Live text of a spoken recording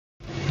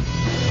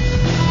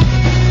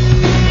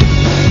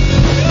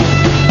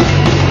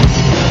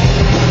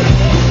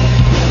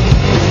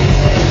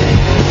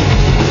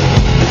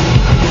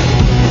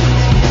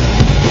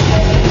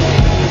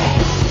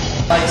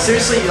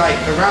seriously, like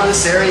around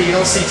this area, you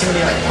don't see too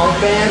many like punk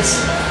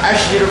bands.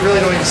 Actually, you really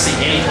don't even see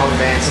any punk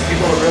bands, and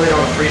people really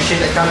don't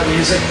appreciate that kind of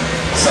music.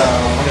 So,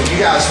 I mean, you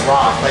guys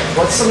rock. Like,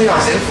 what's some of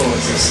y'all's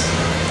influences?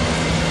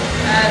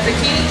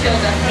 Bikini Kill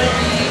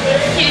definitely.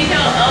 Bikini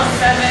Kill,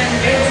 L7,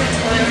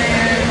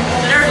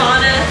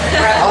 Nirvana.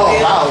 Oh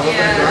wow, a little bit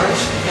Yeah. of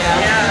grunge.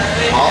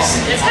 Yeah.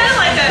 Awesome. It's kind of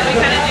like we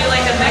kind of do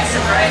like a mix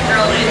of riot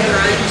girl and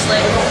grunge.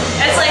 Like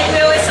it's like we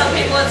always tell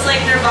people it's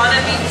like Nirvana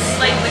meets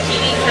like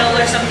Bikini Kill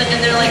or something, and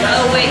they're like,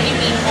 oh wait, you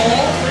mean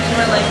Hole? And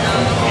we're like,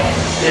 oh okay.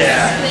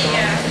 Yeah.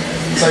 Yeah.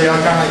 So y'all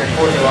kind of like a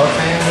Courtney Love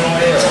fan in a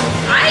way, or?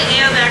 I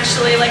am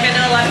actually. Like I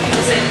know a lot of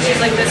people say that she's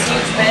like this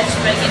huge bitch,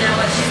 but you know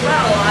what? She's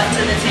brought a lot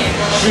to the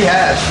table. She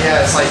has.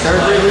 Like they're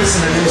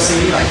releasing a new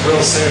CD like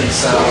real soon.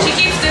 So she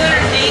keeps doing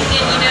her thing,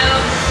 and you know,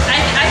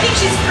 I think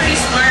she's pretty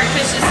smart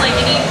because just like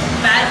any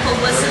bad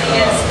publicity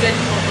is good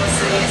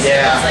publicity. So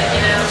yeah. It's like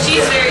you know,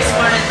 she's very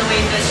smart in the way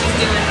that she's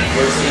doing it.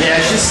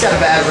 Yeah, she's got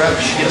a bad rep.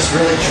 She gets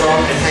really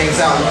drunk and hangs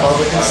out in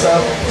public and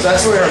stuff. So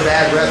that's where her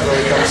bad rep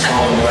really comes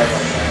from. Like,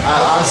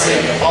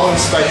 honestly, all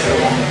respect to the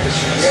woman because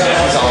she's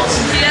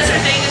awesome. She does her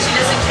thing and she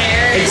doesn't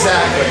care.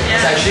 Exactly. Yeah.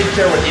 Exactly. She doesn't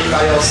care what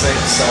anybody else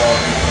thinks. So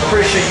I'm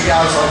pretty sure you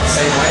guys are the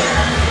same way.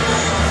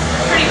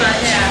 Pretty much,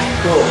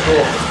 yeah. Cool,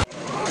 cool.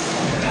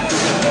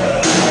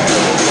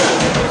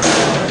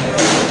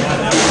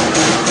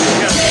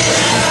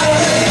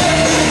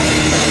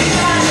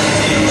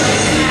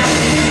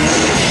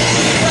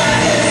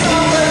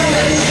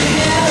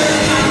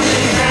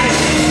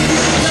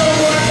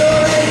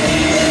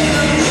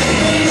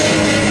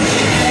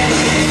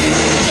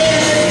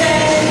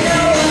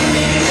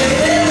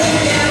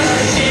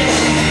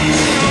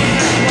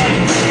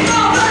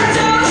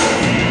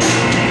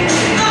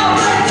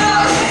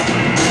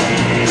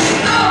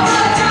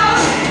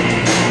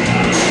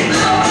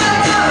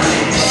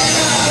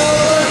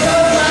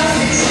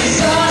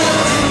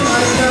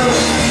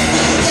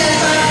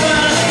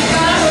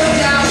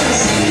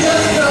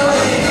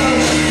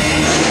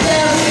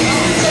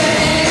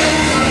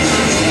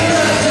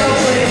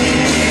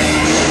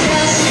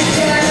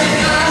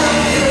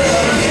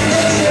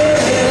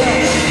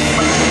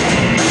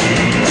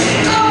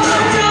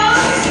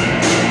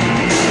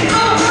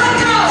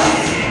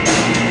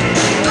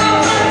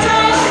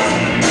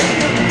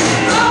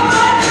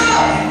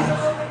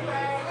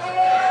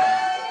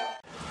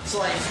 So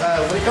like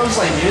when it comes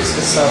to like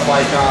music and stuff,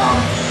 like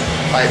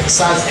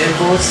besides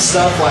influence and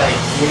stuff, like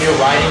when you're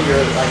writing your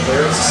like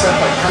lyrics and stuff,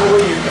 like kind of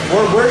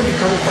where are you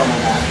coming from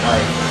on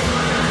that?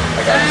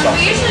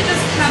 We usually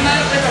just come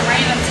up with a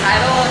random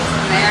title, and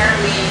from there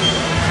we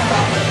come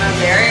up with the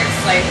lyrics,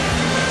 like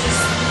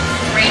just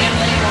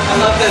randomly. I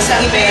love those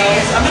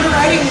emails. I'm in a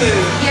writing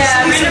mood.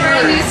 Yeah,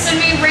 send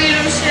me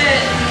random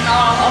shit, and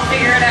I'll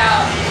figure it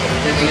out.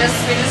 Then we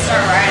just start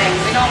writing.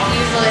 We don't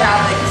usually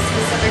have like a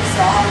specific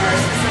song or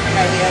a specific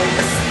idea.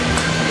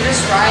 We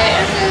just write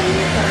and then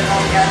we put it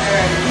all together.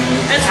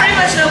 And it's pretty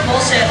much no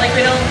bullshit. Like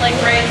we don't like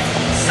write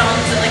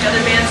songs that like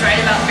other bands write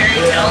about fairy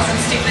tales and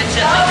stupid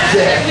shit like that.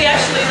 Yeah. Like, we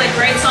actually like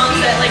write songs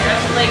that like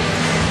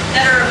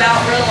that are about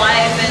real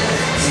life and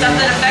stuff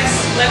that affects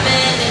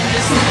women and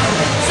just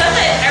stuff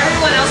that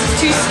everyone else is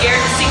too scared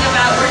to sing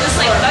about. We're just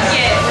like, fuck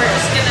it, we're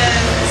just gonna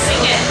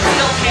sing it. We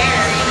don't care,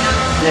 you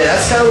know. Yeah,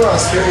 that's kind of what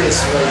I was curious,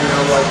 like, you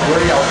know, like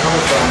where y'all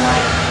coming from,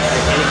 like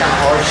any kind of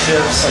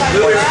hardships, like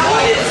what it's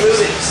like,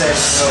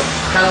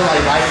 kind of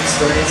like life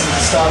experiences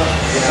and stuff.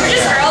 You know, we're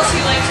just girls who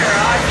like to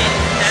rock, and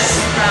that's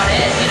about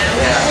it, you know.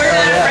 Yeah. We're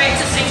not afraid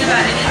to sing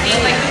about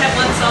anything. Like we have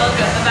one song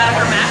about a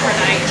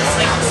hermaphrodite, just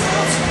like,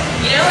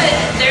 you know what,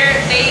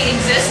 they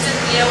exist, and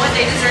you know what,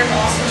 they deserve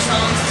awesome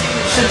songs too.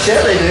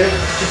 Shit, they do.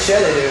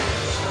 Shit, they do.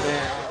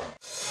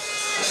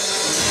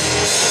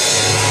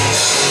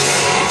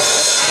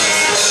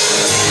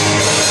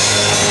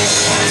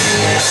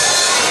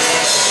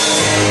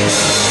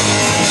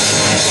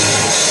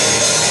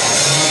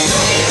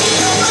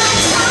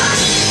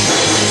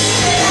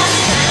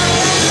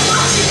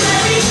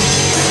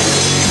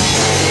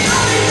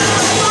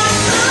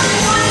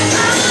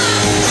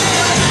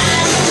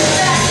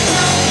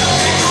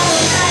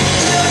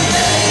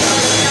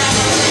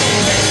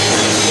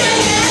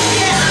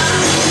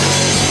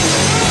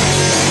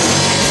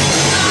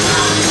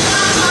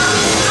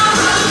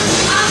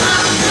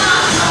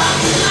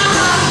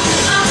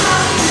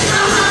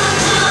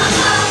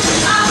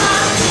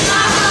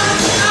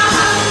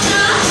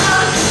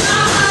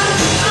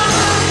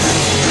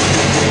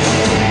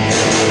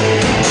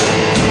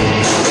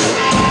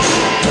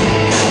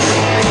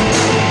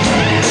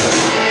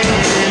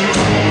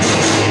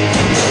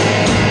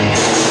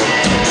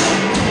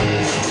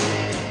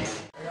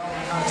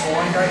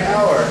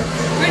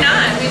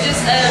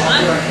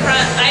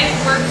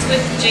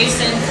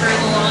 Jason for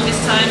the longest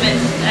time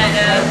at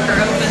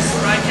Opus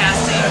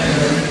Broadcasting,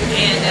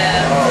 and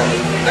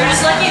we're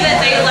just lucky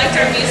that they liked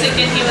our music,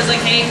 and he was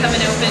like, "Hey, come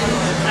and open."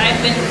 I've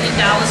been in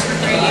Dallas for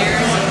 3 years.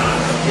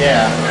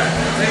 Yeah.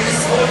 This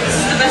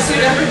is the best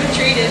we've ever been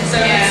treated. So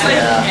yeah. it's like,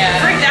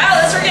 for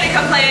Dallas, we're gonna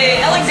come play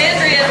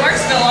Alexandria and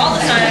Marksville all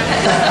the time.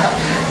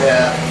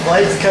 Yeah, well,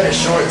 I hate to cut it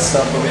short and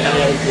stuff, but we kind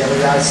of hate the other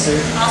guys too.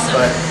 Awesome.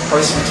 But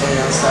person between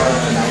us, that are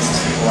the nicest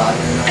people out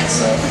here tonight.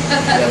 So,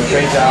 yeah,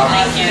 great job.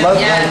 Thank you. Love,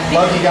 Yeah.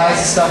 love you guys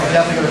and stuff. We're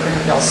definitely gonna pick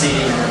up y'all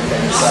CD and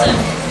everything. So,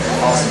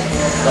 awesome.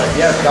 But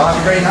yeah, y'all have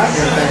a great night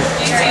and everything.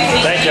 You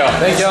too. Thank y'all.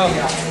 Thank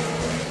y'all.